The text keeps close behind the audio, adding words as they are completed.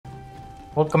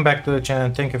Welcome back to the channel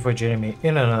and thank you for joining me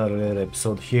in another little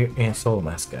episode here in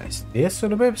Soulmask, guys. This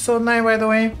will be episode 9, by the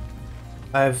way.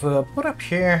 I've put up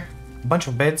here a bunch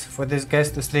of beds for these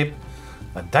guys to sleep,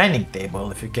 a dining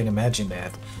table if you can imagine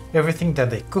that. Everything that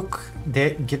they cook,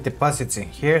 they get deposits in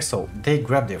here, so they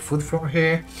grab their food from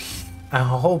here. I'm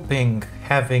hoping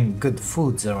having good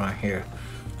foods around here,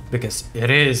 because it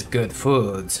is good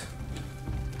foods.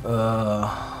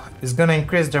 It's gonna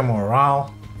increase their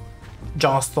morale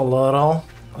just a little.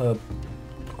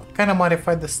 Kind of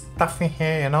modify the stuff in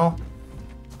here, you know.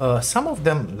 Some of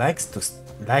them like to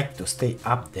stay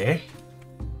up there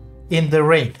in the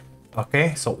rain.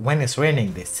 Okay, so when it's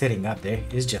raining, they're sitting up there.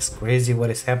 It's just crazy what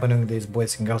is happening with these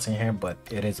boys and girls in here, but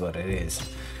it is what it is.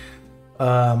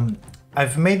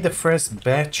 I've made the first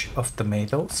batch of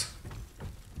tomatoes.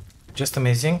 Just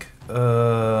amazing.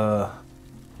 The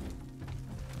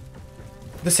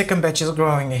second batch is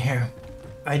growing in here.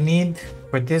 I need,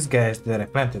 for these guys that I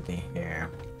planted in here,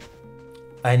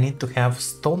 I need to have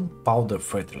stone powder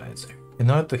fertilizer. In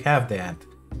order to have that,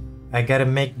 I gotta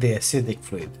make the acidic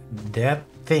fluid. That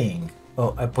thing,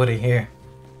 oh, I put it here,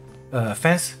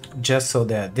 fence, just so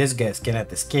that these guys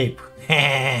cannot escape.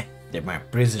 They're my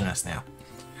prisoners now.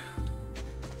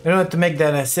 In order to make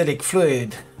that acidic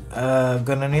fluid, I'm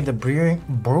gonna need a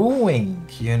brewing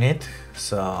unit,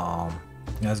 so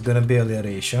that's gonna be a little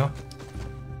issue.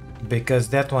 Because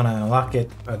that one I unlock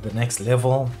it at the next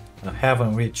level. I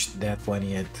haven't reached that one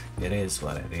yet. It is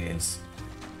what it is.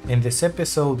 In this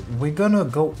episode, we're gonna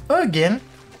go again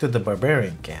to the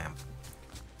barbarian camp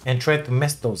and try to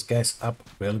mess those guys up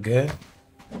real good.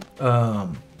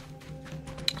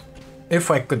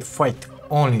 If I could fight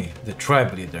only the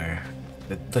tribe leader,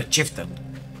 the chieftain,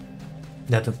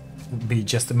 that would be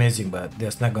just amazing, but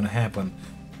that's not gonna happen.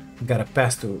 Gotta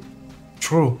pass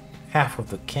through half of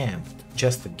the camp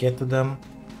just to get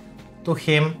to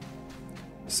him.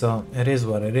 So it is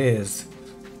what it is.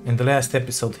 In the last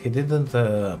episode he didn't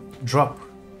drop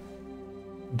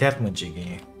that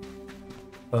magic,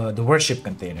 the worship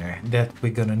container that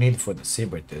we're gonna need for the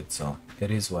saber tooth, so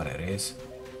it is what it is.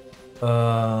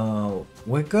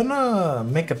 We're gonna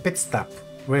make a pit stop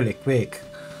really quick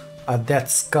at that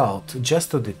scout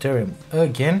just to deter him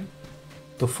again,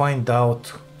 to find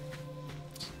out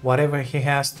whatever he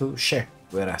has to share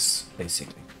with us,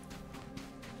 basically.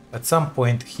 At some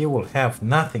point he will have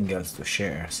nothing else to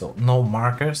share, so no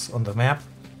markers on the map.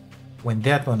 When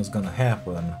that one is gonna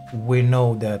happen, we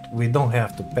know that we don't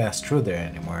have to pass through there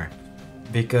anymore,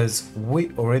 because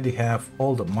we already have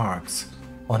all the marks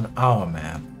on our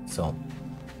map, so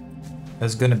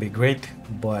that's gonna be great.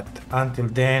 But until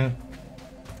then,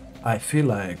 I feel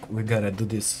like we gotta do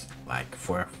this like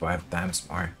 4 or 5 times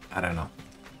more, I don't know.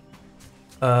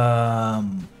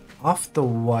 After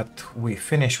what we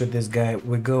finish with this guy,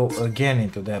 we go again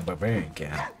into that barbarian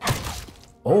camp.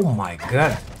 Oh my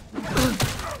god!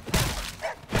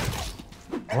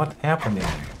 What happened in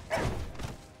here?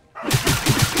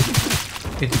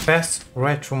 It passed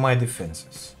right through my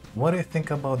defenses. What do you think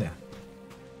about that?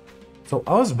 So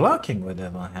I was blocking when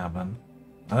that one happened.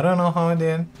 I don't know how I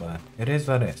did, but it is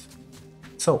what it is.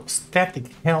 So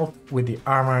static health with the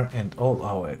armor and all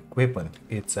our equipment,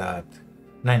 it's at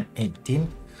 918.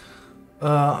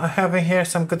 I have in here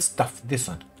some good stuff. This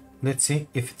one, let's see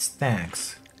if it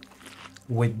stacks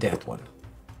with that one.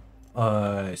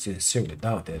 I sincerely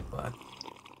doubt it, but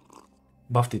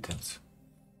buff titans,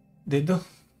 they do.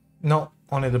 No,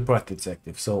 only the broth is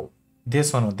active, so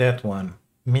this one or that one,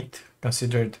 meat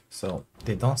considered, so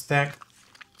they don't stack.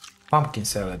 Pumpkin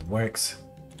salad works.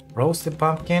 Roasted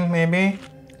pumpkin, maybe?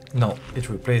 No, it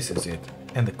replaces it.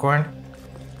 And the corn?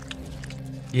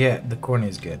 Yeah, the corn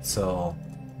is good. So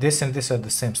this and this are the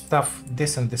same stuff.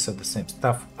 This and this are the same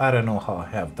stuff. I don't know how I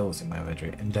have those in my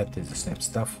inventory, and that is the same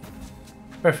stuff.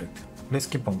 Perfect. Let's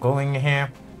keep on going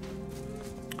here.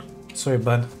 Sorry,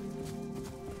 bud.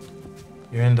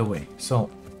 You're in the way. So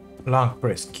long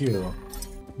press Q.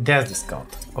 That's the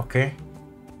scout. Okay.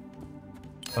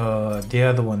 The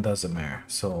other one doesn't matter.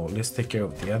 So let's take care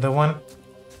of the other one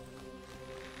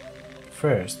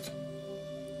first.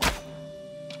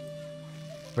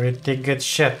 Pretty good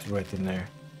shot right in there.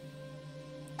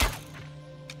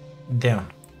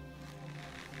 Down.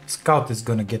 Scout is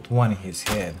gonna get one in his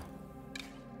head.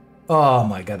 Oh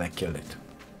my god, I killed it.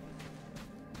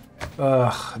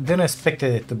 Didn't expect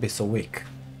it to be so weak.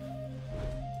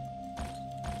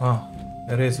 Oh,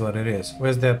 it is what it is.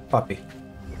 Where's that puppy?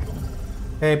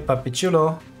 Hey, puppy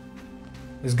chulo.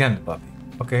 It's gone, the puppy.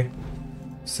 Okay.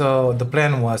 So the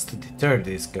plan was to deter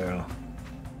this girl.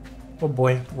 Oh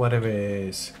boy, whatever it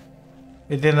is.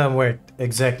 It didn't work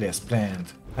exactly as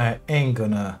planned. I ain't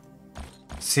gonna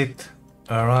sit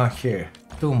around here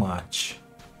too much.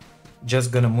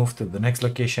 Just gonna move to the next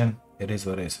location. It is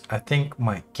what it is. I think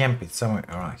my camp is somewhere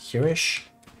around here-ish.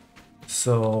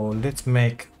 So let's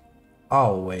make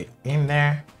our way in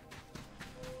there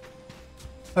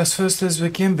as fast as we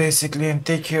can, basically, and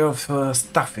take care of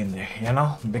stuff in there, you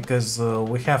know, because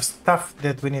we have stuff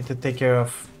that we need to take care of.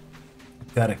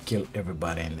 Gotta kill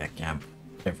everybody in that camp.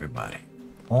 Everybody.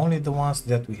 Only the ones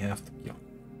that we have to kill.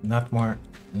 Not more,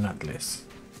 not less.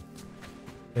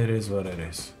 It is what it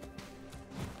is.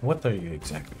 What are you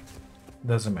exactly?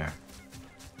 Doesn't matter.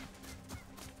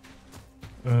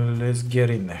 Let's get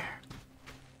in there.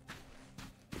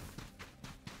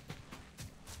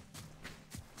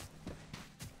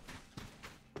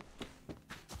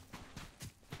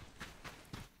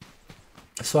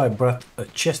 So I brought a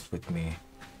chest with me.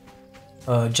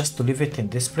 Just to leave it in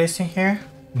this place in here.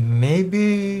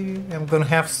 Maybe I'm gonna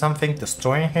have something to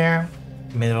store in here.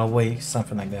 Middle way,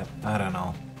 something like that. I don't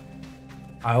know.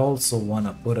 I also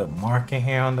wanna put a mark in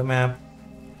here on the map.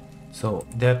 So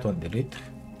that one delete.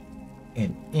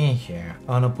 And in here,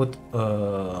 I wanna put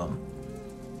a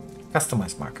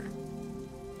customized marker.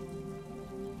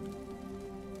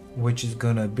 Which is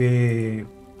gonna be,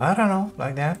 I don't know,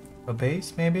 like that. A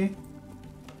base maybe.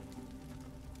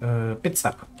 Pit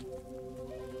stop.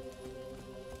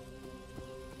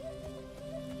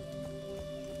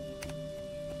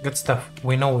 Good stuff.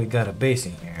 We know we got a base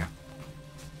in here.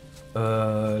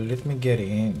 Let me get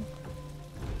in.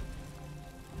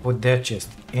 Put that chest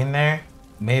in there.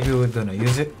 Maybe we're gonna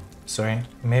use it. Sorry.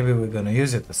 Maybe we're gonna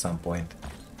use it at some point.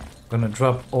 Gonna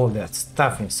drop all that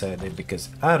stuff inside it because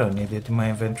I don't need it in my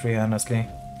inventory, honestly.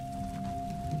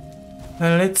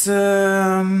 Let's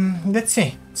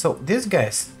see. So these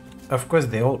guys, of course,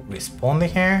 they all respawn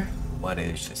here. What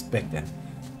is expected?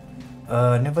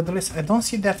 Nevertheless, I don't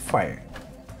see that fire.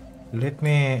 Let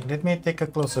me take a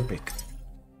closer peek.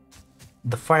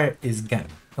 The fire is gone.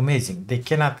 Amazing. They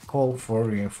cannot call for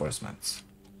reinforcements.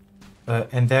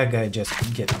 And that guy just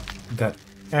got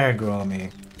aggro on me.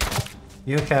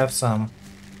 You have some.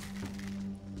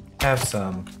 Have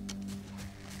some.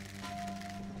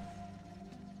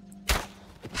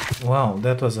 Wow,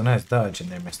 that was a nice dodge in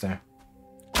there, mister.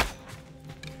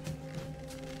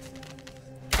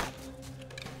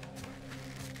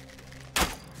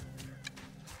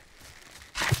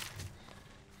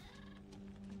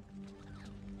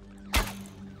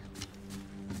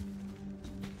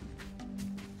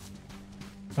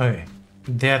 Okay,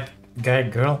 that guy,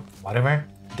 girl, whatever,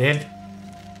 dead.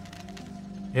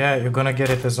 Yeah, you're gonna get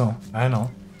it as well. I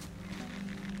know.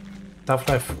 Tough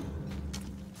life.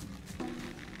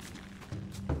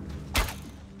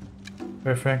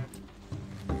 Perfect.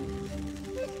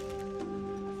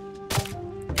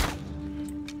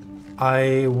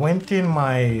 I went in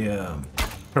my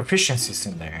proficiencies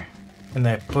in there, and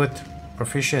I put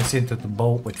proficiency into the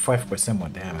bow with 5% more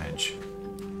damage.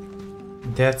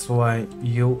 That's why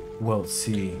you will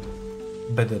see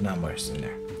better numbers in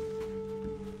there.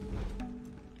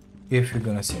 If you're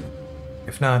gonna see them.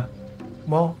 If not,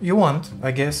 well, you won't,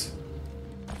 I guess.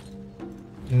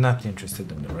 Not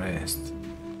interested in the rest.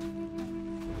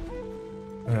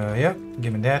 Yeah,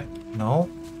 give me that. No.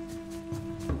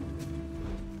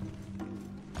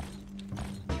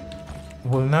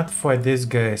 Will not fight these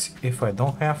guys if I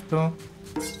don't have to.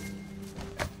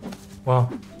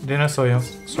 Well, didn't saw you.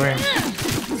 Sorry.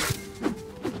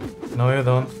 No, you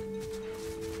don't.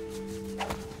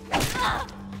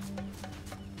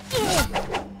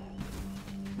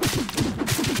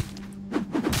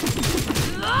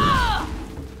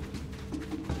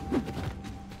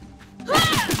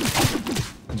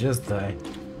 Just die.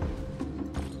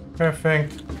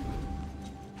 Perfect.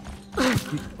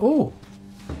 Oh,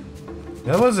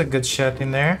 that was a good shot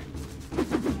in there.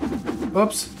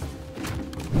 Oops.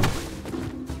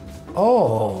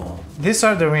 Oh, these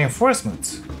are the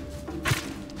reinforcements.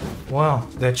 Wow,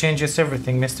 that changes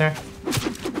everything, mister.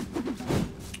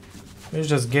 Let's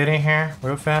just get in here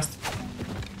real fast.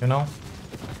 You know?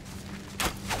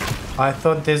 I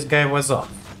thought this guy was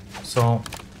off. So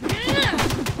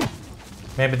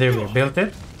maybe they rebuilt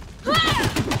it.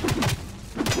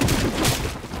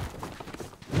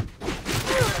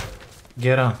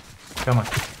 Get on. Come on.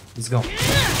 Let's go.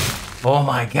 Oh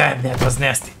my god, that was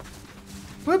nasty.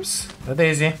 Whoops, a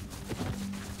daisy.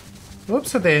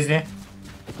 Whoops, a daisy.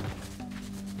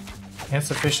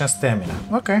 Insufficient stamina.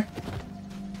 Okay.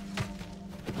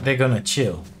 They're gonna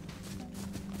chill.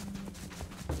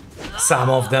 Some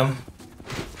of them.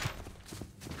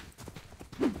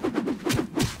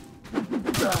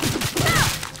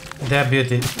 That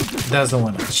beauty doesn't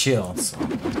want to chill, so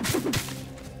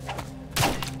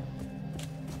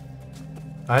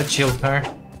I chilled her.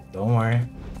 Don't worry.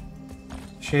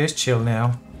 She is chill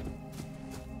now.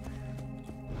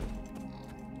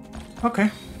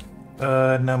 Okay.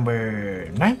 Number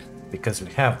 9, because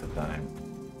we have the time.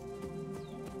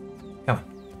 Come on.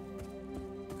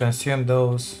 Consume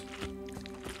those.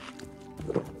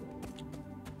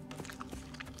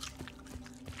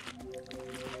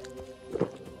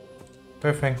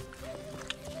 Perfect.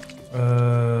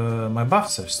 My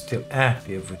buffs are still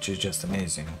active, which is just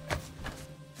amazing.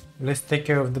 Let's take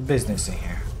care of the business in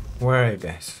here. Where are you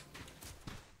guys?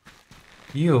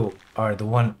 You are the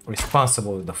one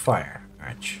responsible with the fire,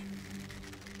 aren't you?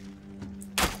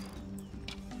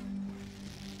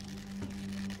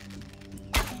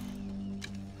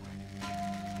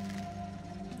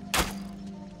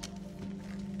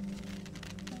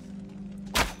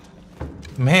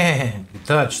 Man, you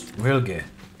touched real good.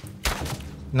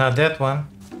 Not that one.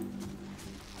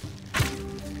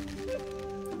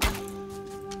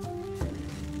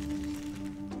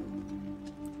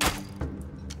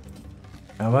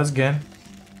 That was good.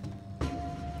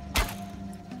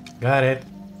 Got it.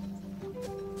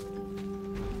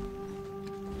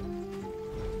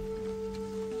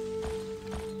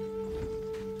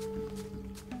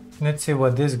 Let's see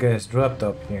what this guy's dropped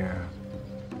up here.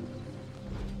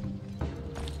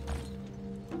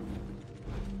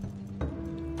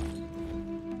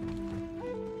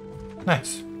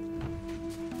 Nice.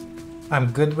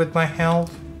 I'm good with my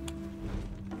health.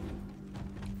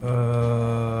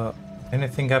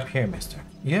 Anything up here, mister?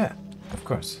 Yeah, of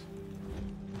course.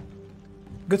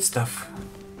 Good stuff.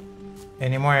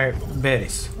 Any more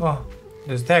berries? Oh,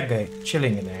 there's that guy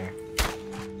chilling in there.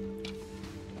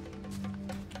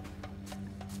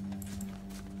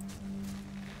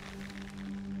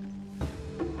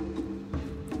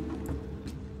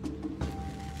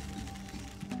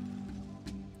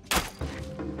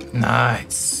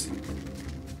 Nice.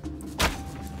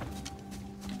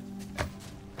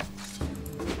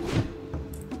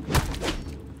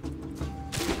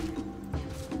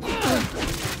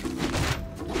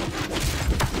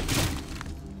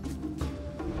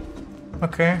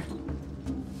 Okay.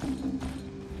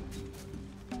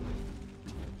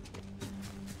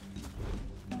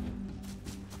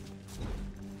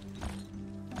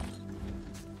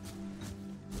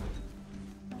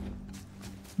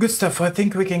 Good stuff. I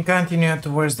think we can continue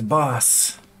towards the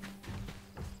boss.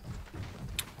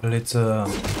 Let's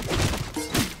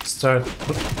start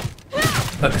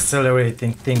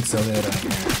accelerating things a little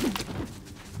here.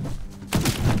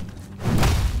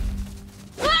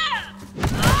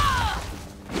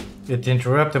 It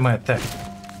interrupted my attack.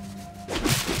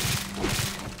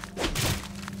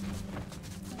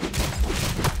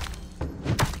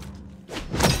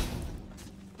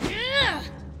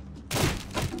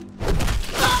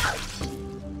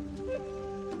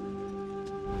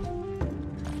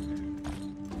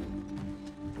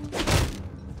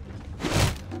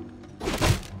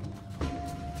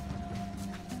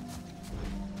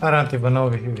 I don't even know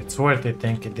if it's worth it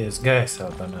taking this guy's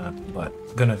out or not, but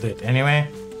gonna do it anyway.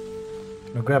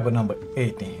 I'll grab a number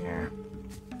 8 in here.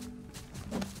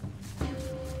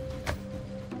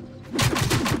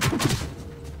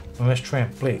 And let's try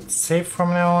and play it safe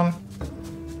from now on.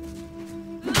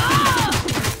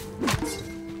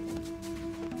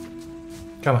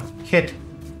 Come on, hit.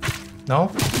 No?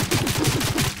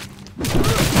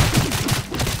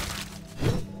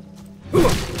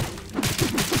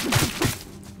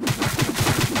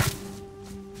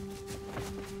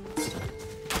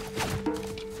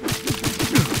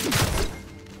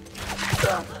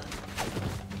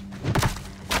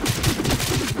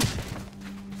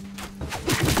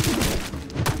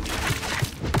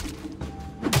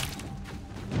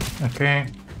 Okay.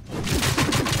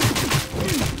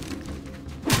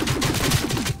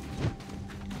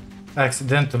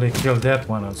 Accidentally killed that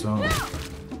one as well.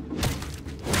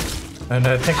 And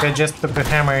I think I just took a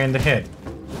hammer in the head.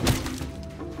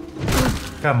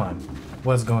 Come on.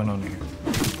 What's going on here?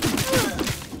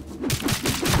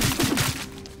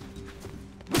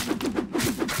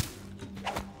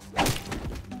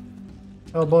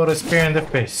 How about a spear in the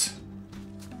face?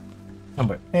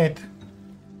 Number 8.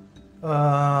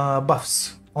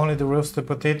 Buffs. Only the roasted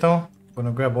potato.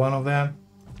 Gonna grab one of that.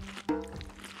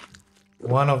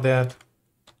 One of that.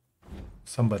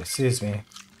 Somebody sees me.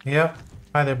 Yep.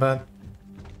 Hi there, bud.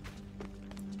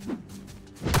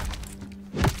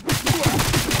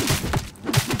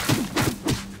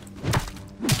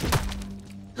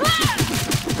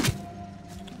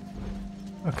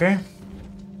 Okay.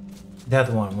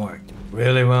 That one worked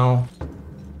really well.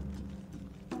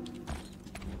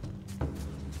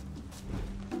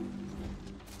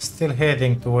 Still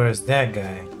heading towards that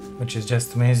guy, which is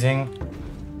just amazing.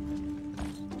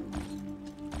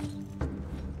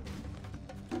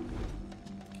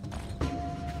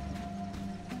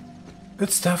 Good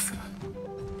stuff.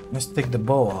 Let's take the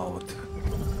bow out.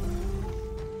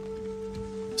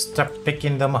 Start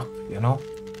picking them up, you know?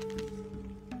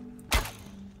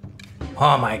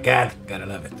 Oh my god, gotta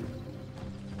love it.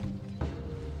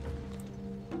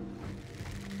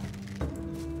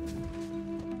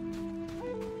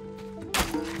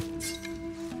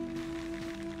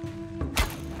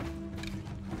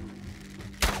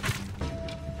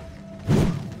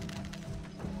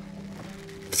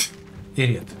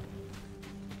 Idiot.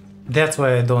 That's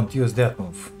why I don't use that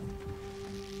move.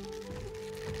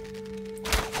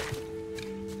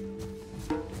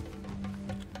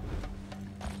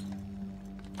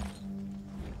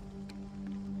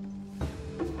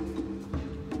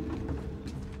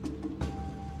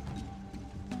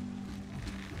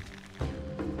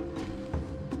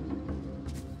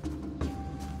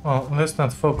 Oh, let's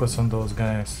not focus on those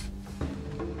guys.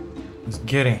 He's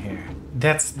getting here.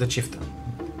 That's the chieftain.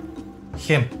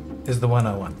 Him is the one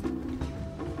I want.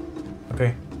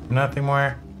 Okay, nothing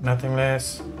more, nothing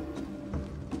less.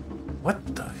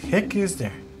 What the heck is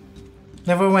there?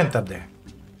 Never went up there.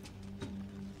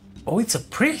 Oh, it's a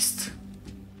priest.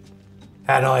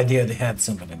 I had no idea they had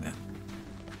something like that.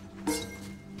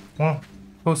 Well,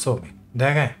 who saw me?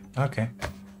 That guy. Okay.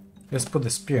 Let's put the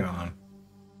spear on.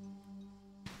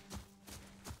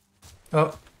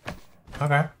 Oh,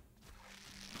 okay.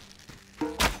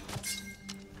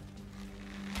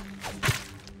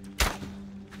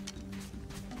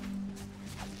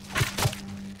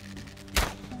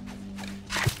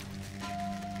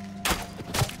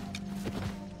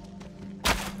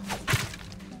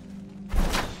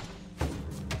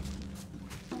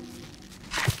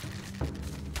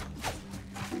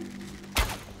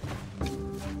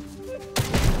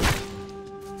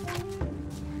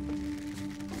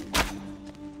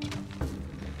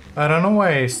 I don't know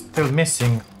why it's still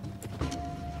missing.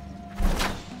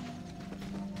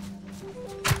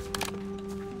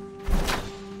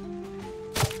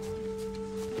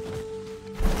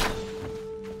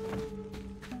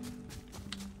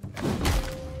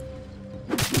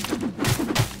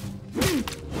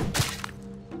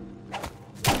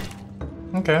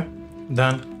 Okay,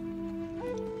 done.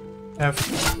 F.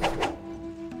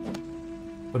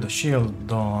 Put the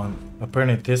shield on.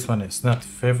 Apparently this one is not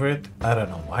favorite. I don't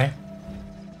know why.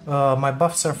 My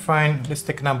buffs are fine. Let's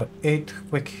take number 8.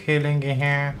 Quick healing in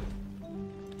here.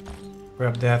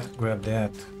 Grab that, grab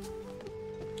that.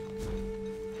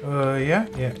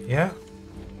 Yeah.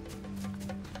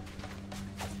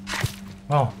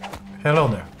 Oh, hello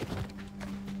there.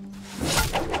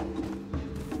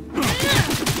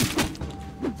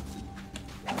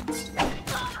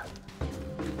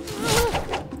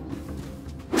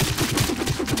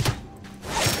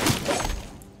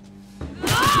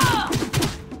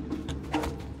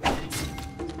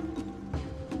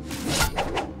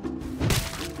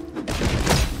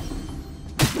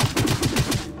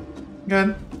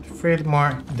 Good. 3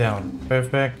 more down.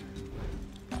 Perfect.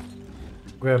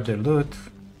 Grab the loot.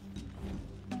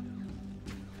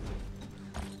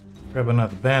 Grab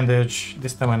another bandage.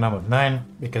 This time I'm number 9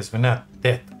 because we're not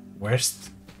that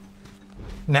worst.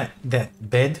 Not that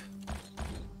bad.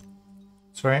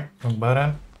 Sorry, wrong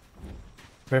button.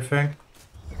 Perfect.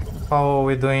 How are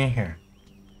we doing here?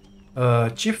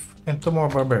 Chief and 2 more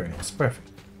barbarians. Perfect.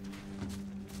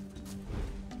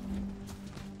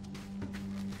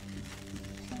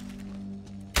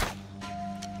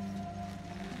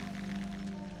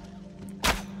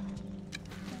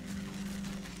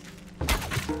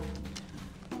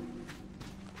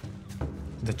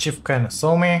 The chief kinda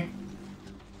saw me.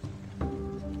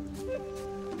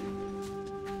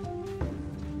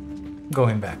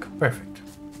 Going back. Perfect.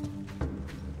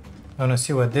 I wanna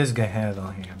see what this guy has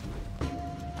on here.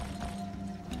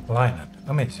 Lionel.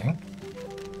 Amazing.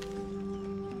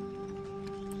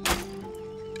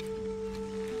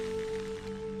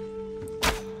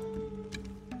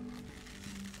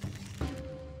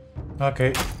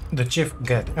 Okay, the chief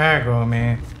got aggro on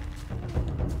me.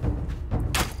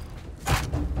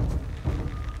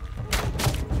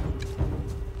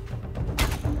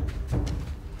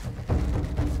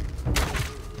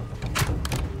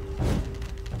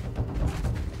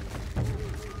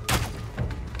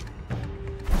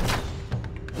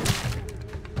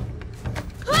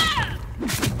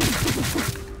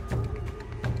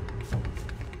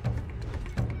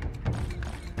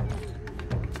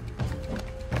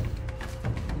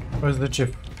 Where's the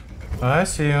chief? I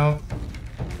see you.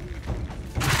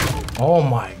 Oh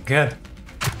my god.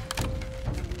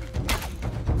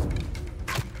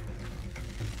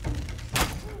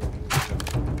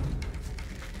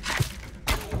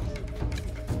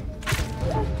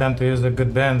 Time to use a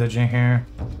good bandage in here.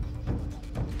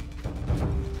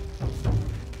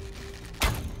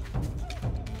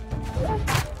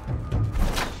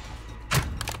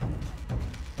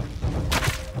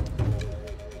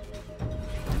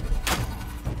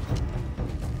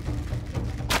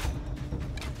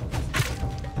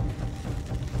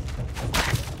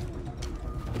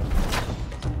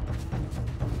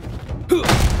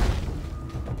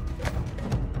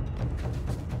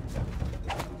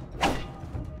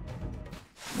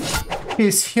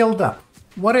 He's healed up.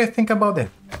 What do you think about it?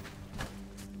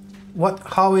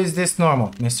 How is this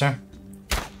normal, mister?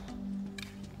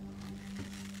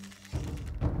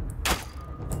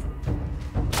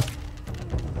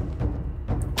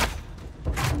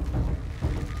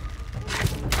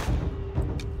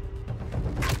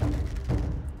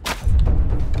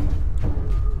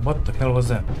 What the hell was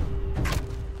that?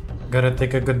 Gotta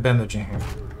take a good bandage in here.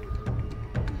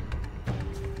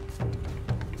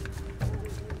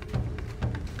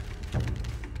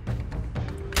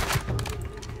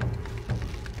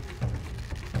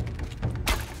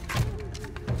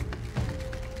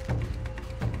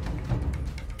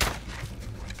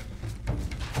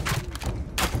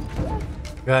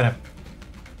 Got him.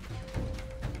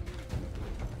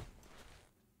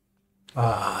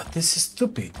 This is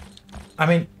stupid. I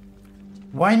mean,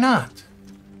 why not?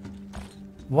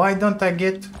 Why don't I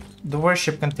get the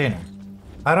worship container?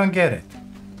 I don't get it.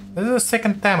 This is the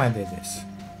second time I did this.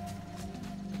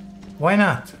 Why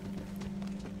not?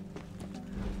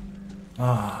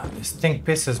 This thing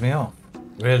pisses me off.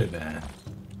 Really bad.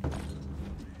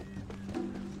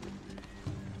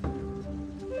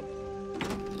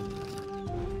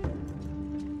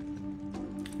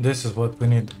 This is what we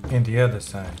need in the other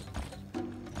side.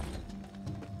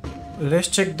 Let's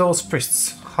check those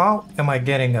priests. How am I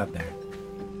getting up there?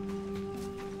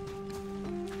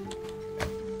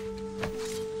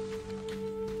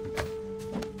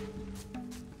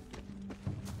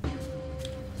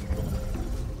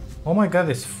 Oh my god,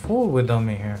 it's full without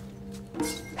me here.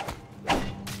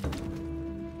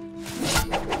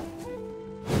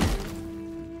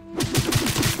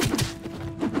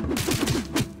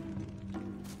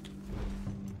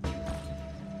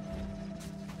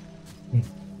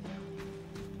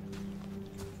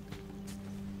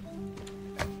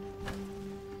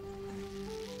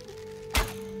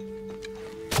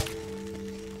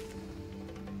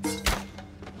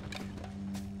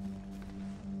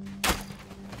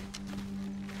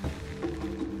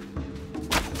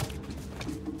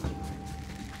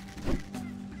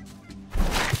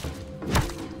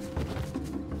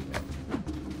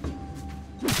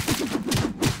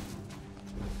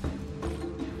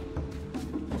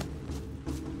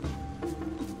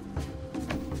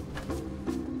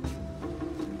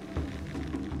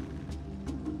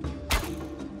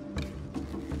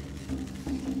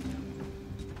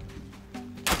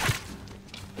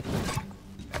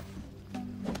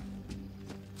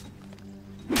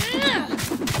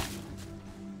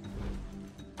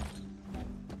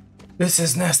 This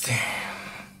is nasty.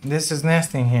 This is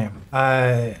nasty in here.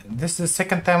 This is the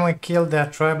second time we killed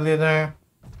that tribe leader.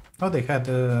 Oh, they had,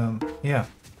 yeah.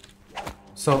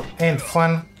 So, ain't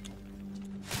fun.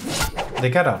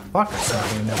 They got a fuck us out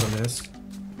here, nevertheless.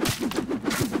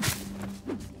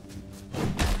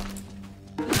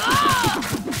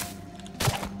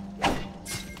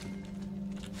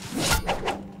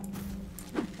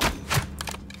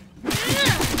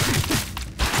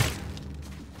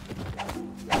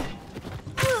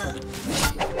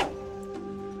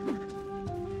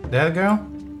 That girl?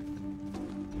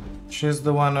 She's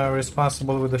the one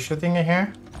responsible with the shooting in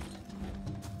here?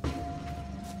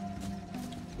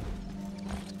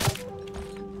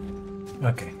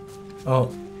 Okay.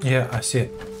 Oh, yeah, I see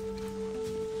it.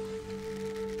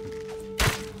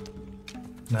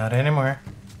 Not anymore.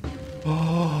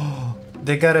 Oh,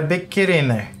 they got a big kitty in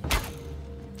there.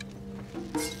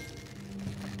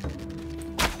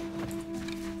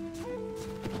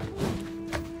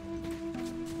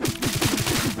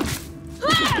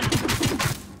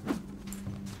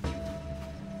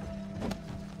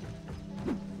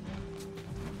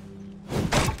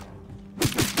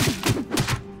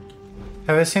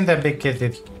 Have you seen that big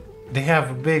kitty? They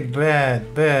have a big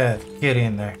bad kitty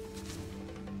in there.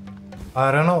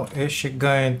 I don't know, is she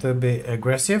going to be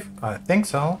aggressive? I think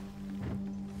so.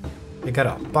 They got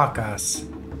a buck ass.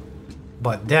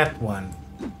 But that one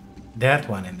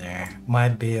in there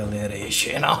might be a little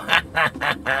issue, you know?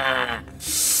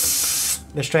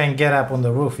 Let's try and get up on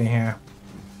the roof in here.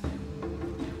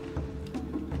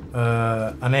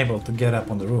 Unable to get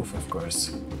up on the roof, of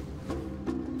course.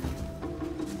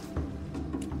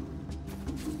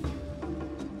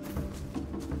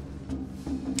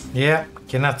 Yeah,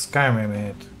 cannot scare me,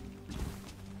 mate.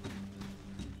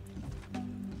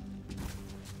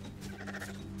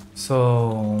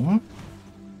 So,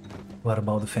 what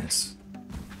about the fence?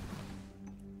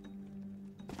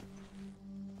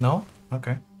 No?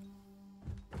 Okay.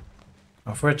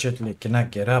 Unfortunately,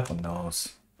 cannot get up on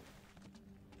those.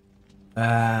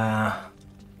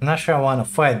 Not sure I want to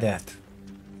fight that.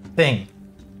 thing.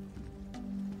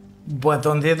 But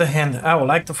on the other hand, I would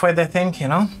like to fight that thing, you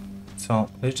know? So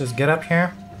let's just get up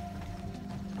here.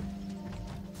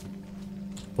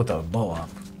 Put our bow up.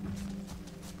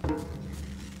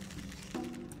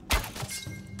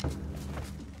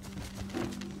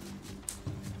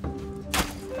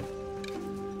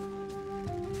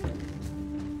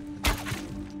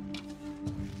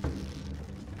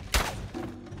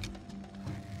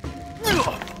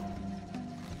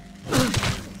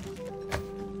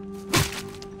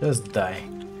 Just die.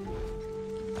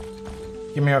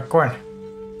 Give me your corn,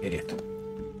 idiot.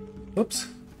 Oops.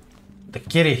 The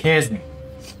kitty hears me.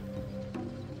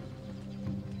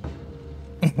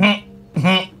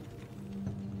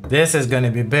 This is gonna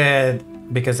be bad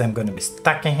because I'm gonna be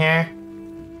stuck in here.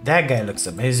 That guy looks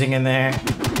amazing in there.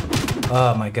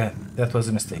 Oh my god, that was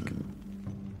a mistake.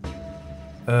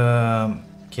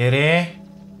 Kitty.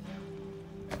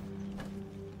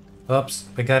 Oops,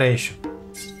 we got an issue.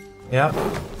 Yep.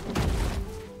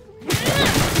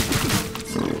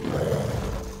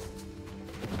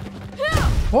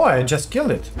 Oh, I just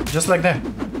killed it. Just like that.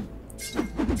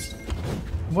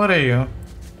 What are you?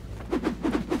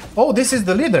 Oh, this is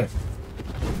the leader.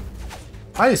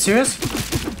 Are you serious?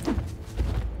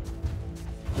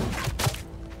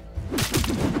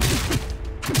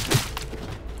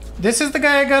 This is the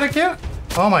guy I gotta kill?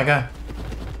 Oh my god.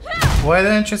 Why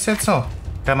didn't you say so?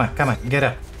 Come on, get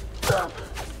up.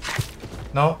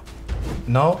 No.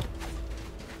 No.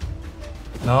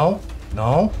 No.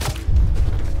 No.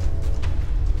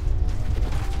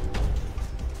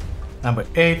 Number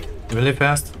 8, really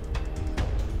fast.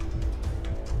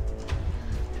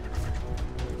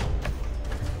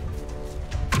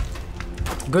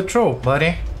 Good throw,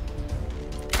 buddy.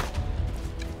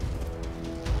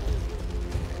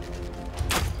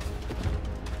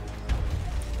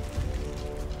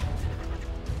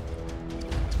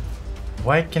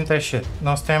 Why can't I shit?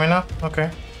 No stamina?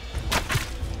 Okay.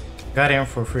 Got him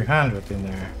for 300 in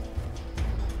there.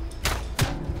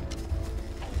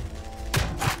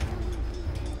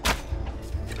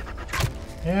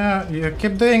 Yeah, you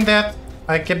keep doing that.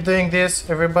 I keep doing this.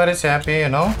 Everybody's happy, you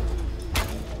know?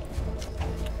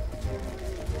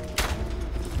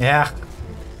 Yeah.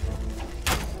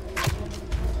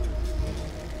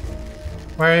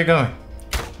 Where are you going?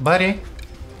 Buddy?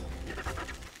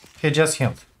 He just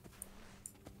healed.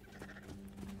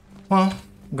 Well,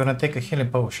 I'm gonna take a healing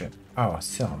potion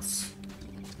ourselves.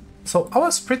 So I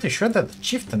was pretty sure that the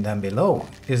chieftain down below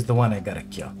is the one I gotta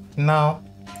kill. No,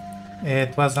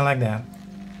 it wasn't like that.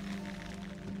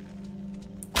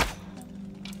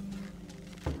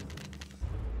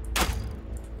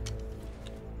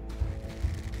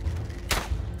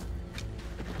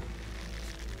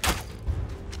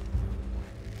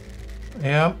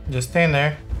 Yep, just stay in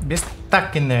there. Be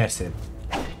stuck in there, Sid.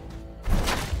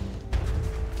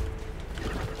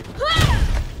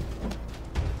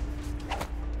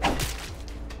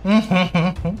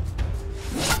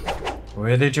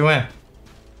 Where did you went?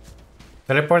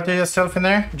 Teleported yourself in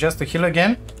there just to heal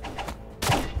again?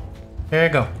 Here you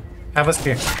go. Have a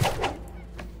spear.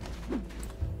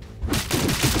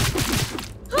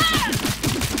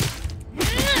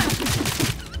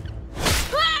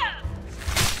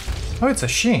 Oh, it's a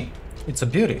she. It's a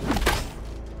beauty.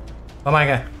 Oh my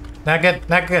god. Not good,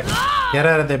 not good. Get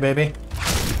out of there, baby.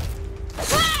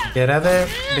 Get out of there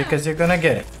because you're gonna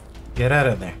get it. Get out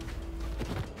of there.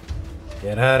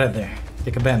 Get out of there.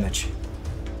 Take a bandage.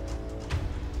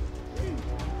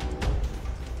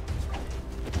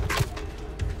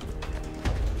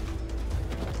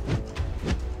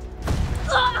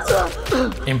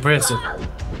 Impressive.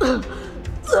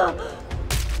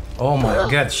 Oh my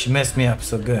god, she messed me up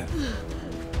so good.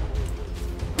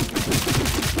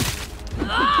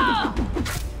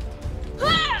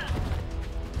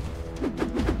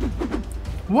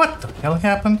 What the hell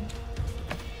happened?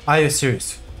 Are you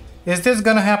serious? Is this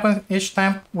gonna happen each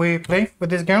time we play with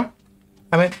this girl?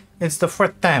 I mean, it's the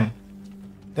fourth time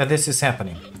that this is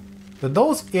happening. Do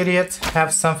those idiots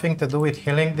have something to do with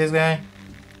healing this guy?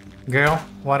 Girl?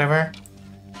 Whatever?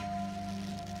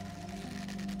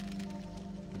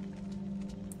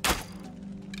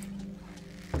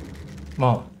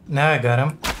 Well, now I got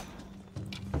him.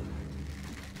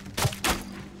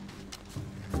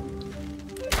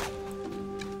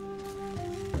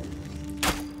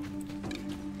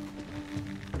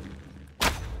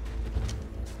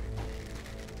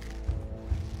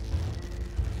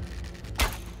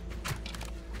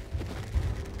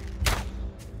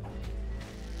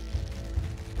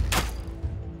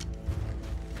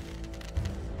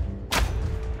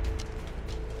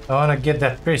 I wanna get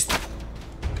that priest.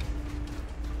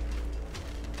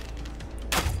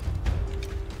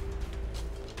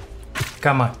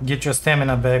 Come on, get your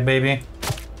stamina back, baby.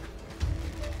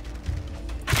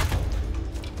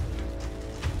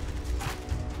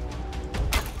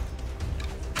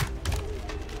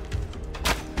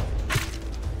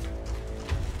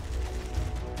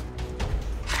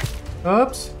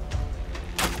 Oops.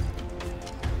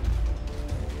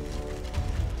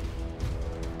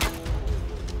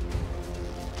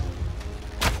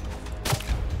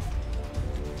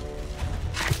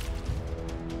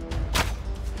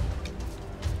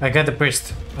 I got the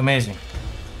priest. Amazing.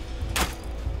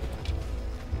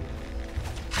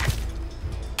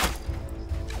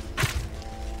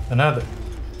 Another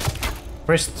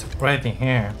priest right in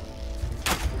here.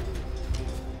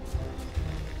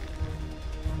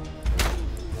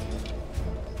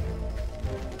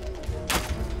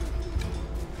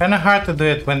 Kinda hard to do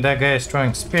it when that guy is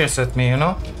throwing spears at me, you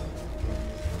know?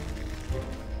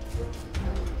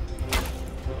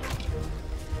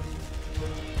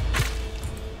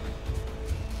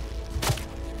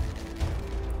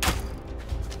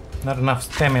 Not enough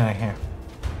stamina here.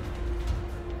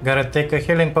 Gotta take a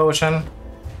healing potion.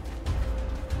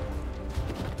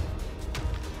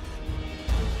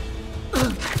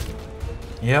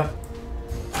 Yep.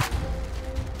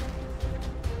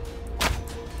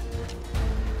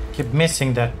 Keep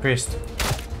missing that priest.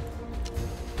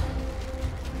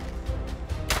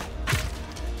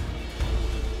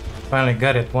 Finally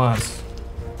got it once.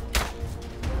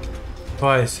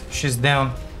 Twice. She's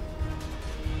down.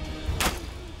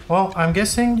 Well, I'm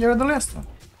guessing you're the last one.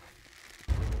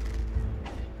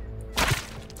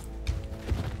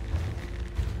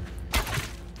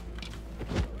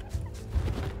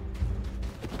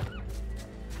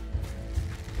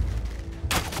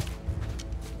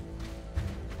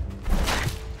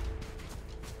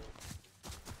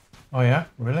 Oh yeah?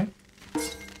 Really?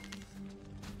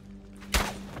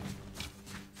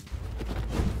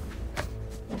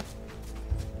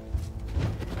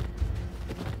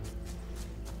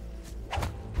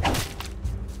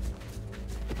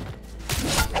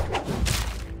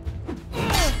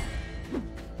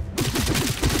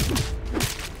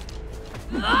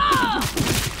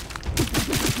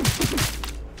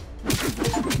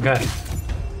 Got it.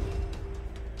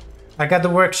 I got the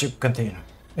workshop container,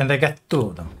 and I got 2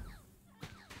 of them.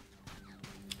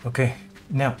 Okay,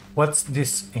 now what's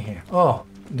this in here? Oh,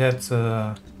 that's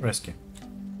rescue.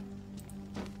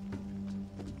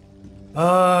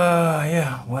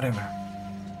 Yeah, whatever.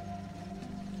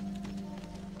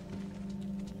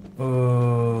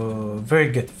 Very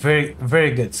good,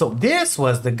 very good. So this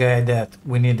was the guy that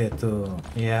we needed to,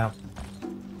 yeah.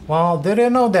 Well,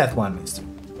 didn't know that one, mister.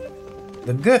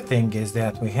 The good thing is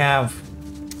that we have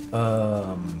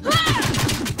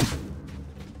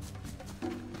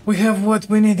what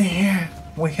we need here.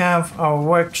 We have our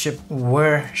worship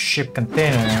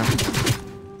container.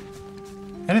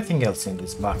 Anything else in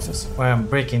these boxes? Or I'm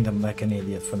breaking them like an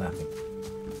idiot for nothing.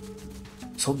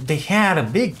 So they had a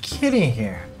big kid in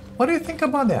here. What do you think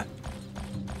about that?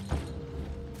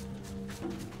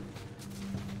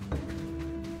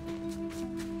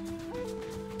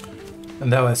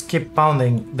 And that was keep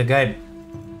pounding the guy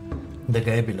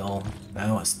below. That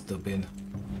was stupid.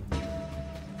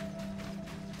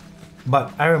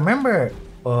 But I remember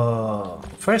well,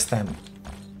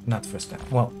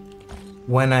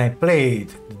 when I played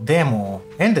the demo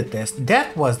and the test,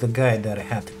 that was the guy that I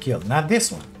had to kill, not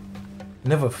this one.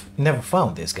 Never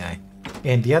found this guy.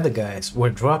 And the other guys were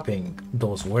dropping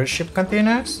those worship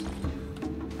containers.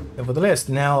 Nevertheless,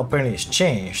 now apparently it's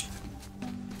changed.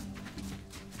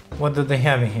 What do they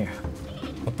have in here?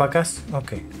 Alpacas?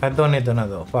 Okay, I don't need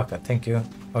another alpaca, thank you.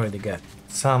 Already got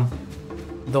some.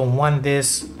 Don't want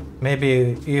this.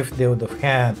 Maybe if they would have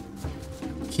had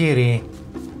Kiri,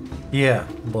 yeah,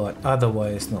 but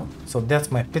otherwise no. So that's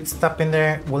my pit stop in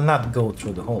there. We'll not go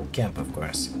through the whole camp, of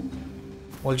course.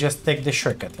 We'll just take the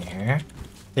shortcut in here.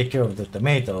 Take care of the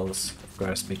tomatoes, of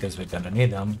course, because we're gonna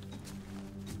need them.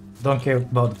 Don't care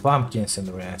about the pumpkins and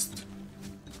the rest.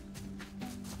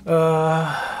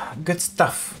 Good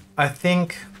stuff. I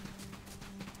think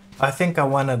I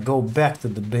wanna go back to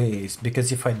the base,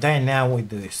 because if I die now with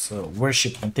this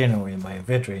worship container in my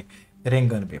inventory, it ain't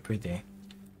gonna be pretty.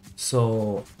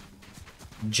 So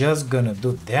just gonna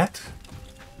do that.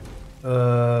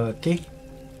 Okay.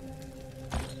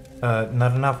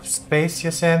 Not enough space,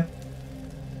 you said?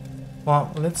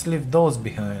 Well, let's leave those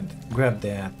behind. Grab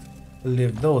that.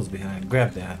 Leave those behind.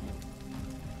 Grab that.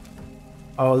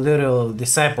 Our little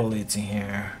disciple is in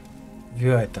here.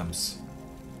 View items.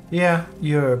 Yeah,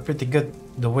 you're pretty good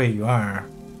the way you are.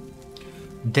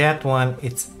 That one,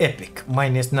 it's epic.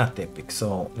 Mine is not epic.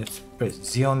 So let's press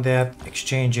Z on that.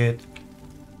 Exchange it.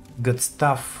 Good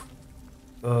stuff.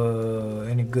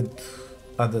 Any good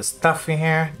other stuff in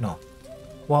here? No.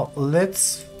 Well,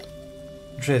 let's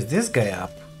dress this guy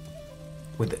up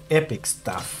with the epic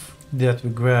stuff that we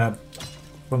grabbed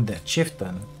from that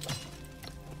chieftain.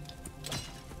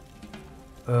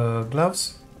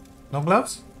 Gloves? No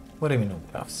gloves? What do you mean no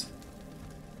gloves?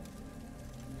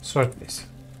 Sword, please.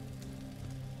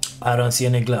 I don't see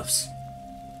any gloves.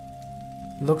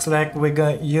 Looks like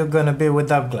you're gonna be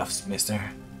without gloves, mister.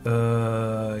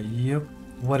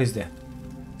 What is that?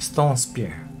 Stone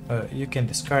spear. You can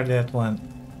discard that one.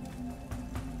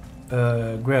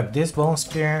 Grab this bone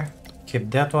spear.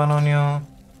 Keep that one on you.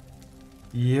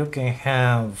 You can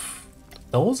have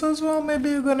those as well. Maybe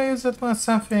you're gonna use that one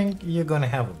something. You're gonna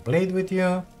have a blade with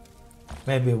you.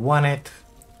 Maybe want it.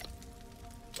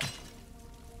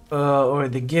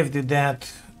 Already give you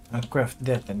that. And craft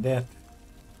that and that.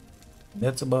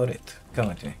 That's about it. Come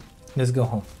with me. Let's go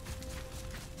home.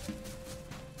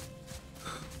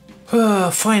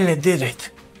 Finally did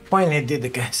it. Finally did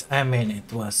it, guys. I mean,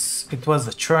 it was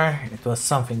a try. It was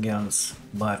something else,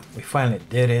 but we finally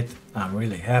did it. I'm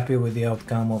really happy with the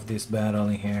outcome of this battle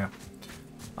in here.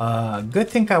 Good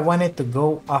thing I wanted to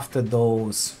go after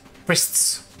those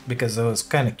priests because I was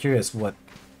kind of curious what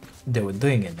they were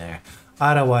doing in there.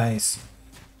 Otherwise,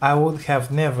 I would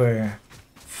have never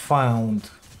found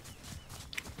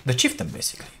the chieftain,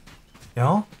 basically. You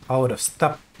know, I would have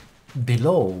stopped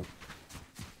below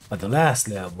at the last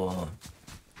level,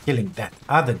 killing that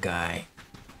other guy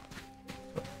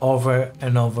over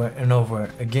and over and over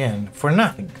again for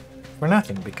nothing. For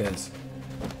nothing, because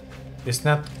it's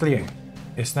not clear.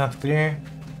 It's not clear.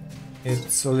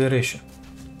 It's alliteration.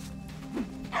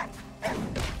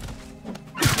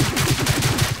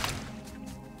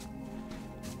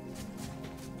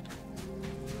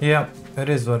 Yeah, it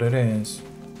is what it is.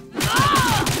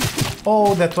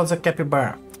 Oh, that was a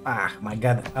capybara. Ah, my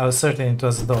god, I was certain it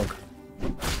was a dog.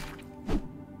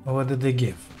 What did they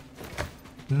give?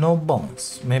 No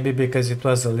bones. Maybe because it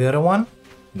was a little one?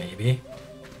 Maybe.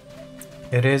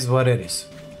 It is what it is.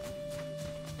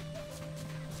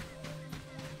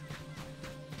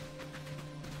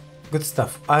 Good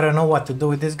stuff. I don't know what to do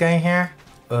with this guy here.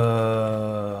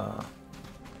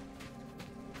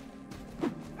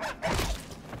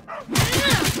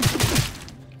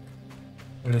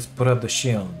 Let's put up the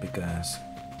shield because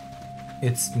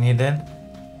it's needed.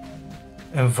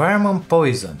 Environment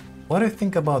poison. What do you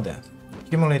think about that?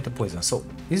 Accumulate the poison. So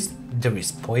there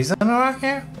is poison around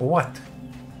here? Or what?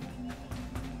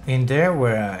 In there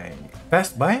where I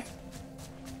passed by?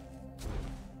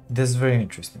 That's very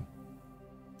interesting.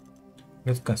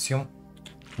 Let's consume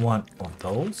one of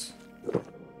those.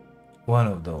 One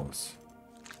of those.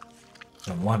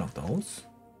 And one of those.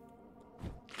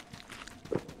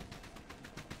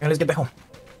 And let's get back home.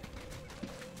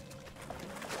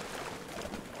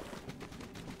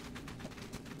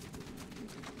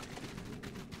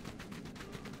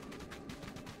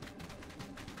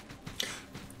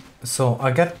 So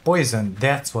I got poisoned.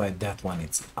 That's why that one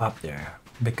is up there.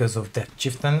 Because of that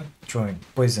chieftain throwing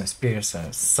poison spears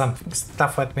and something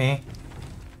stuff at me.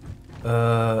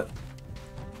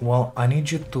 Well, I need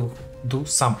you to do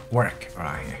some work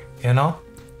right here, you know?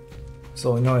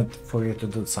 So in order for you to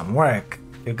do some work,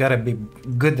 you gotta be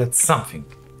good at something.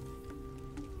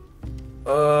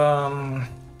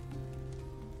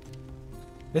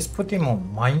 Let's put him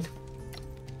on mine.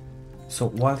 So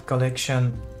wild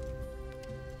collection,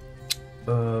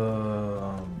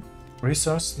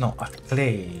 resource, no, a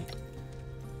clay,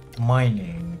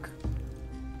 mining,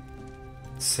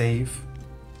 save,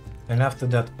 and after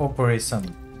that operate some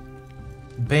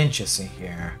benches in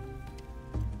here.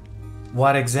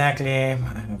 What exactly? I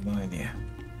have no idea.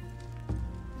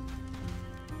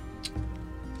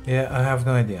 Yeah, I have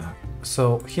no idea.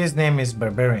 So his name is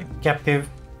Barbarian Captive.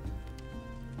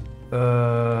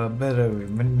 Better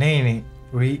rename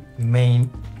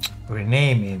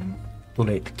him. Too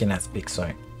late, cannot speak,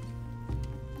 sorry.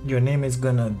 Your name is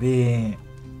gonna be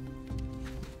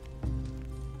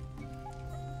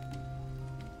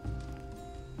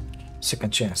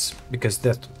Second Chance, because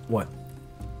that's what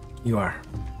you are.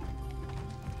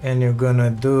 And you're gonna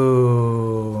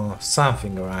do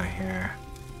something around here.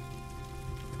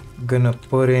 Gonna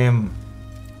put him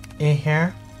in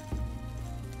here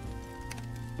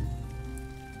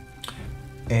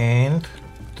and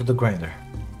to the grinder.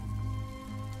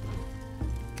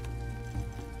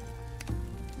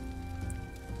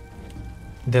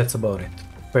 That's about it.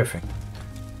 Perfect.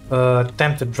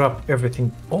 Time to drop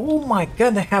everything. Oh my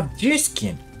god, I have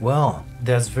G-skin. Well,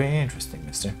 that's very interesting,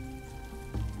 mister.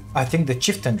 I think the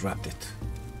chieftain dropped it.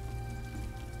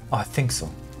 I think so.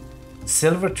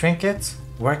 Silver trinkets?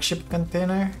 workshop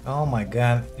container. Oh my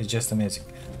god, it's just amazing.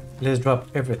 Let's drop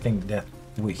everything that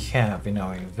we have in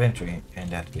our inventory and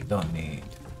that we don't need.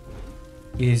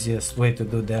 Easiest way to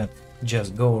do that,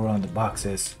 just go around the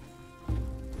boxes,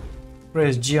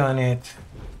 press G on it,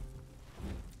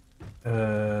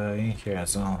 in here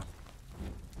as well.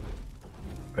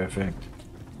 Perfect.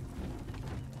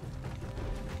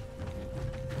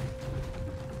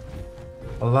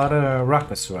 A lot of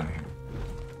rockets running.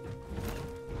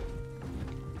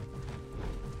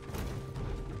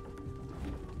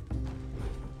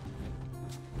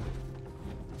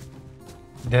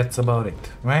 That's about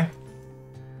it, right?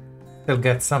 Still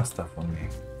get some stuff on me.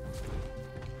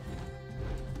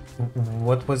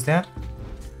 What was that?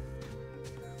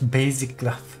 Basic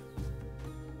cloth.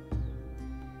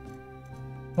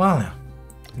 Well now,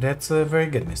 that's very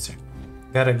good, mister.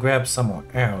 Gotta grab some more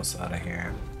arrows out of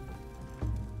here.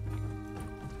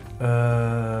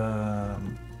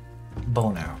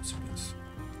 Bone arrows, please.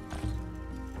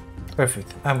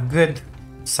 Perfect. I'm good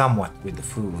somewhat with the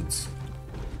foods.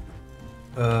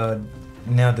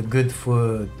 Now the good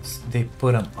foods, they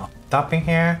put them up top in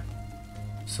here.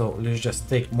 So let's just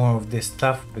take more of this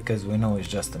stuff because we know it's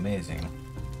just amazing.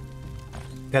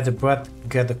 Got the bread,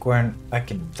 got the corn. I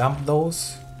can dump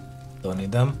those. Don't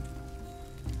need them.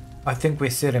 I think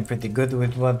we're sitting pretty good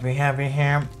with what we have in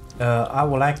here. I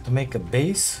would like to make a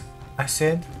base, I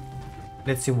said.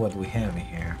 Let's see what we have in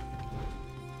here.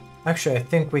 Actually, I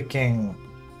think we can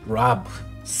rob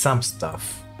some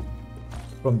stuff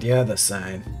from the other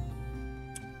side.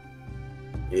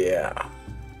 Yeah.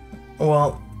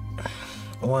 Well,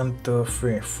 1, 2,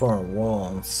 3, 4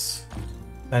 walls.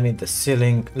 I need the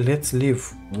ceiling. Let's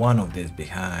leave one of these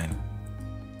behind.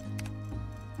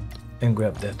 And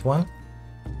grab that one.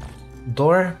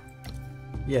 Door.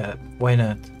 Yeah, why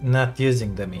not? Not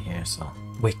using them in here, so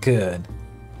we could.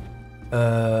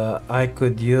 I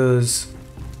could use,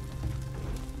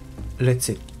 let's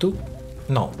say 2.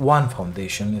 No, 1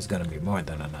 foundation is gonna be more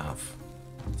than enough.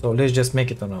 So let's just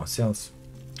make it on ourselves.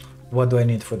 What do I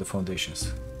need for the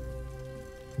foundations?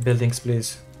 Buildings,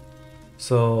 please.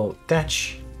 So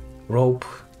thatch, rope.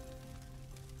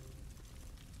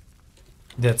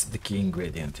 That's the key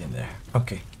ingredient in there.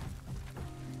 Okay.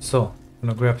 So I'm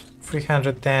gonna grab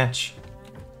 300 thatch,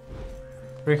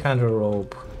 300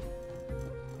 rope.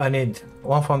 I need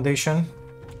 1 foundation.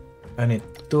 I need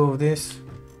 2 of this.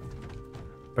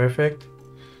 Perfect.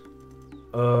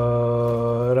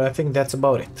 I think that's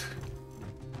about it.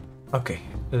 Okay,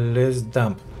 let's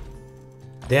dump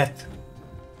that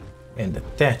and the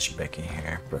thatch back in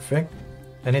here. Perfect.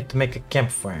 I need to make a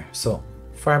campfire. So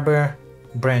fiber,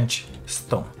 branch,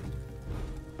 stone.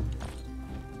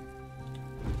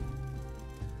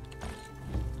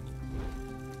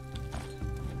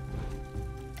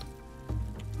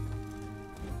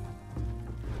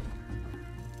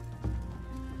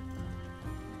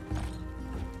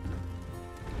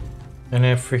 And I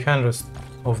have 300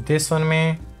 of this on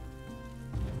me.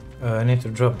 I need to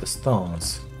drop the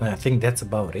stones. And I think that's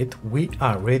about it. We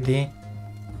are ready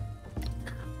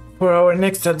for our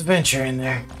next adventure in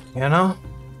there, you know?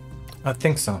 I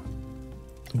think so.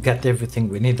 Got everything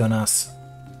we need on us.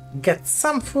 Got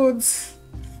some foods.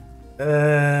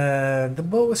 The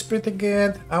bow is pretty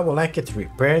good. I would like it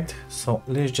repaired. So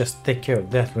let's just take care of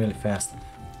that really fast.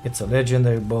 It's a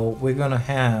legendary bow. We're gonna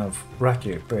have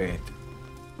Rocky repair it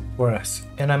for us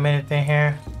in a minute in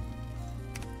here.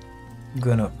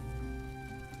 Gonna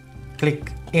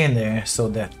click in there so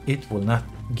that it will not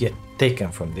get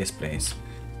taken from this place.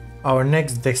 Our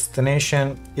next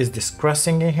destination is this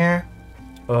crossing in here.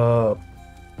 I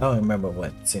don't remember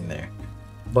what's in there,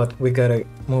 but we gotta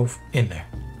move in there.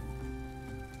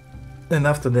 And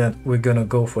after that, we're gonna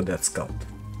go for that scout.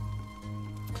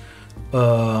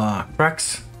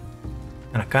 Cracks,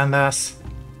 anacondas.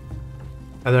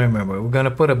 I don't remember. We're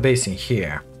gonna put a base in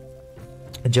here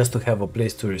just to have a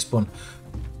place to respawn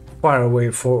far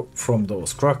away from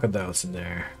those crocodiles in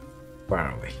there.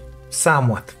 Far away.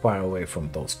 Somewhat far away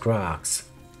from those crocs.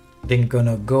 Then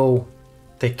gonna go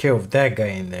take care of that guy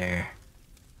in there.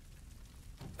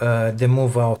 Then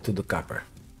move out to the copper.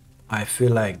 I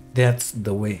feel like that's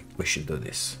the way we should do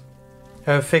this.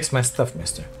 Have fixed my stuff,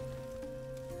 mister.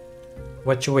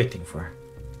 What you waiting for?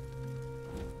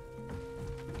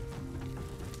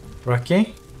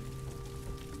 Rocky?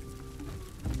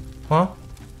 Well?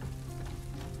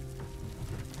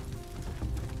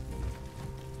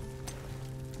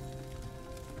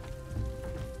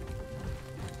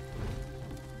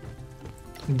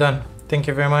 Done. Thank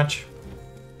you very much.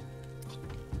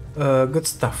 Good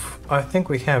stuff. I think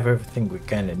we have everything we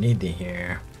kinda need in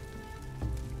here.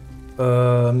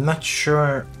 I'm not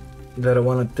sure that I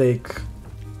wanna take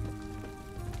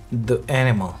the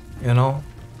animal, you know.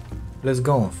 Let's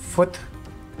go on foot.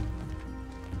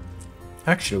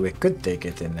 Actually, we could take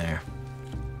it in there.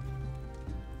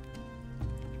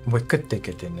 We could take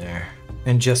it in there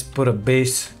and just put a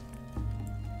base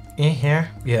in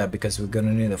here. Yeah, because we're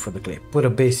gonna need it for the clay. Put a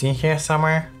base in here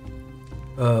somewhere.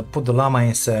 Put the llama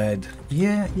inside.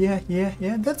 Yeah,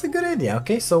 that's a good idea.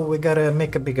 Okay, so we gotta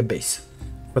make a bigger base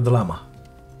for the llama.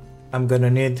 I'm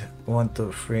gonna need 1,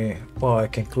 2, 3. Well, I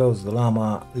can close the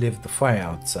llama, leave the fire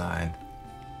outside,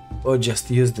 or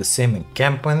just use the same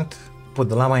encampment. Put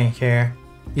the llama in here.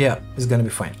 Yeah, it's gonna be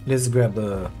fine. Let's grab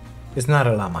the... It's not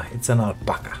a llama, it's an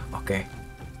alpaca, okay?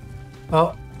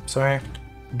 Oh, sorry.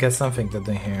 Got something to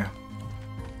do here.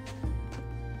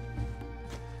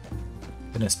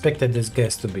 Didn't expect this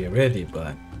guys to be ready,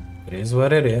 but it is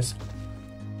what it is.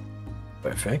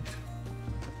 Perfect.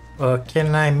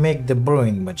 Can I make the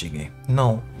brewing majiggy?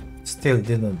 No, still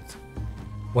didn't.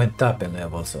 Went up in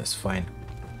level, so it's fine.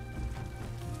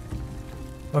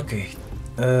 Okay,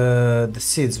 the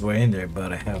seeds were in there,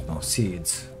 but I have no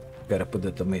seeds. Gotta put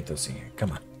the tomatoes in here.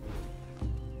 Come on.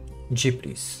 G,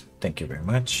 please. Thank you very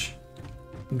much.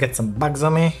 Get some bugs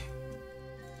on me.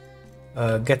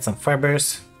 Get some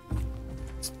fibers.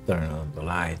 Let's turn on the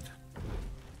light.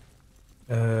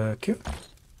 Q.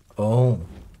 Oh.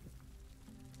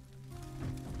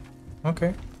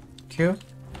 Okay. Q.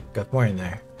 Got more in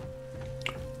there.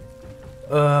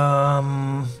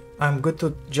 I'm good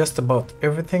to just about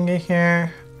everything in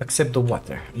here except the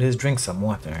water. Let's drink some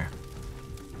water.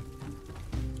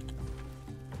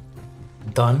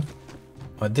 Done.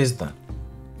 Or this done.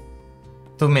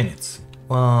 2 minutes.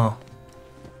 Well,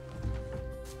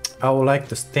 I would like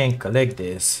to stay and collect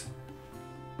this.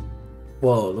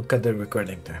 Whoa, look at the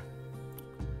recording time.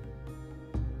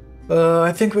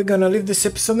 I think we're gonna leave this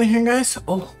episode in here, guys.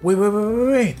 Oh,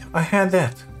 wait. I had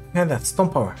that. Stone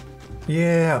power.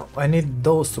 Yeah, I need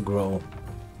those to grow.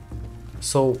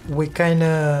 So we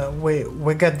kinda...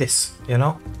 We got this, you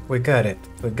know? We got it.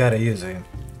 We gotta use it.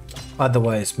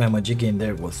 Otherwise, my majiggy in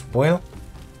there will spoil.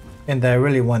 And I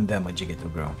really want that majiggy to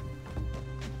grow.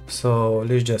 So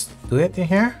let's just do it in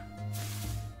here.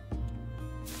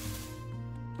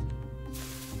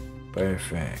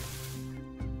 Perfect.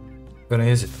 Gonna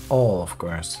use it all, of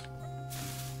course.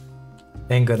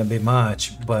 Ain't gonna be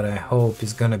much, but I hope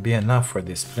it's gonna be enough for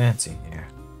these plants in here.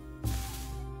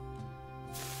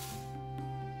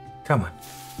 Come on.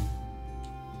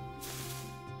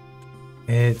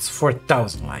 It's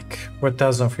 4,000, like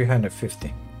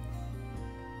 4,350.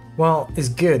 Well, it's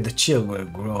good. The chill will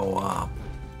grow up.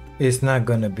 It's not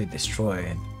gonna be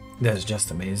destroyed. That's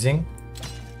just amazing.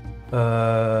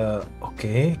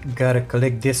 Okay, gotta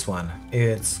collect this one.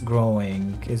 It's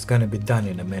growing. It's gonna be done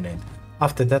in a minute.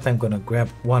 After that, I'm gonna grab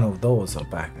one of those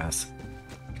alpacas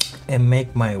and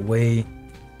make my way.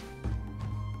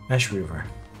 Ash River,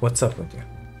 what's up with you?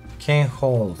 Can't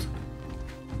hold.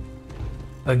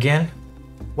 Again?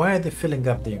 Why are they filling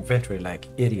up the inventory like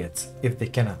idiots if they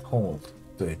cannot hold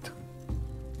to it?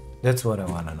 That's what I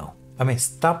wanna know. I mean,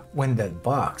 stop when that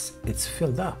box it's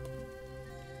filled up.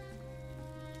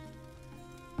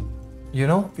 You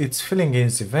know, it's filling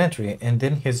his inventory and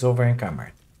then he's over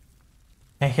encumbered.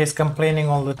 And he's complaining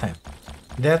all the time.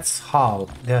 That's how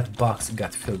that box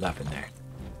got filled up in there.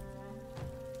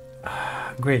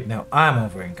 Great, now I'm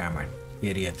over encumbered,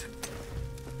 idiot.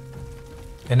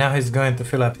 And now he's going to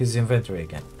fill up his inventory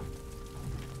again.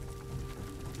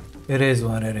 It is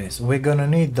what it is. We're gonna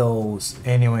need those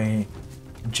anyway,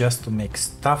 just to make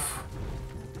stuff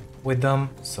with them,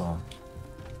 so.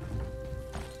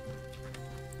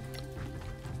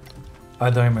 I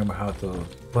don't remember how to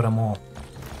put them all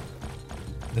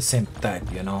the same type,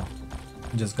 you know.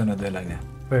 I'm just gonna do it like that.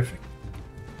 Perfect.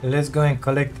 Let's go and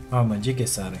collect our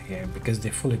majiggies out of here because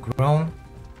they're fully grown.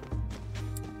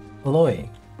 Aloy.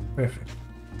 Perfect.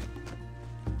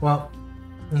 Well,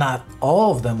 not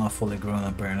all of them are fully grown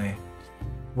apparently.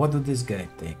 What did this guy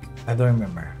take? I don't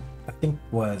remember. I think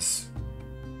it was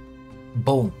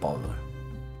bone powder.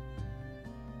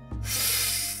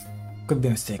 Could be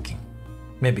mistaken.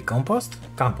 Maybe compost?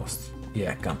 Compost.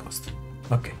 Yeah, compost.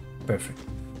 Okay, perfect.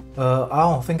 I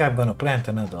don't think I'm gonna plant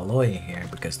another aloe in here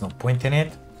because no point in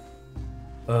it.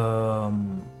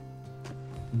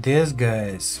 These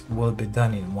guys will be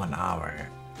done in 1 hour.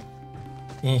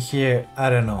 In here, I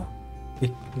don't know.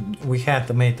 We had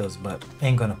tomatoes, but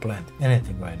ain't gonna plant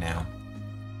anything right now.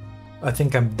 I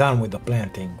think I'm done with the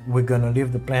planting. We're gonna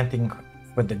leave the planting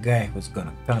for the guy who's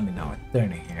gonna come in our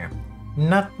turn here.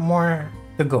 Not more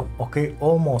to go. Okay,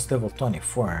 almost level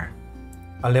 24.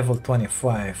 At level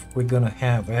 25, we're gonna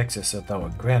have access at our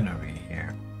granary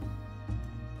here.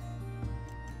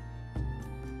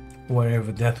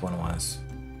 wherever that one was.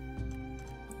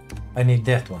 I need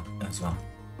that one as well.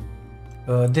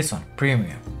 This one,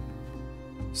 premium.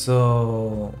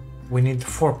 So we need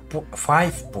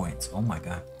 5 points. Oh my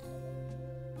god.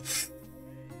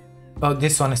 Oh,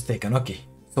 this one is taken. Okay,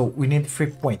 so we need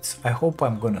 3 points. I hope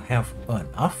I'm gonna have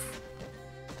enough.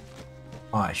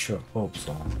 I sure hope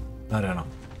so. I don't know.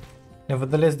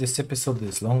 Nevertheless, this episode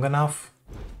is long enough.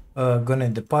 Gonna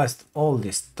deposit all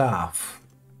this stuff,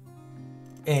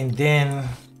 and then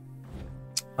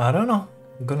I don't know.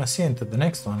 I'm gonna see into the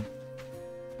next one.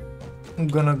 I'm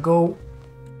gonna go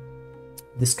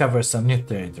discover some new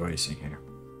territories in here.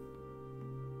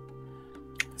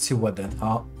 See what that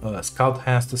scout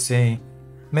has to say.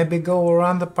 Maybe go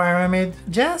around the pyramid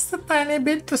just a tiny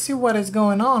bit to see what is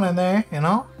going on in there, you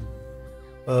know.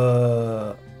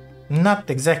 Not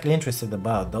exactly interested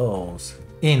about those,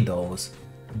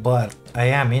 but I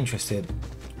am interested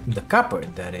in the copper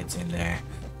that it's in there.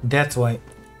 That's why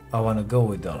I want to go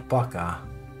with the alpaca,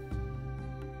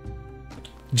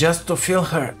 just to fill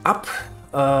her up.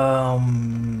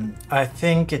 I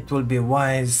think it will be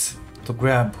wise to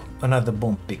grab another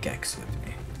bone pickaxe with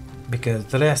me, because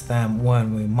the last time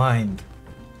when we mined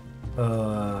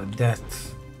that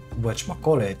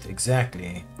whatchamacallit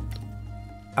exactly,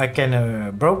 I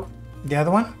kinda broke the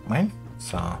other one, mine.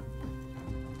 So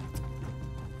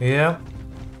yeah,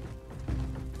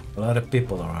 a lot of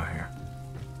people around here.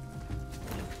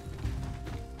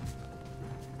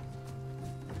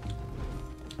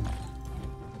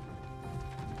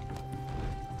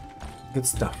 Good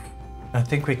stuff. I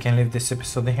think we can leave this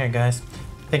episode in here, guys.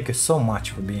 Thank you so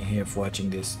much for being here, for watching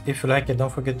this. If you like it,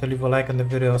 don't forget to leave a like on the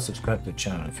video, subscribe to the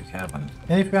channel if you haven't.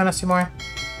 And if you wanna see more,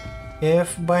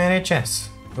 if by any chance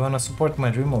you wanna support my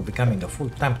dream of becoming a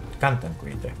full-time content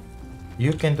creator,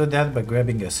 you can do that by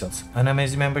grabbing yourselves an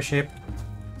amazing membership.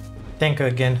 Thank you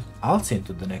again. I'll see you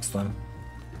to the next one.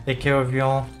 Take care of you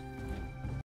all.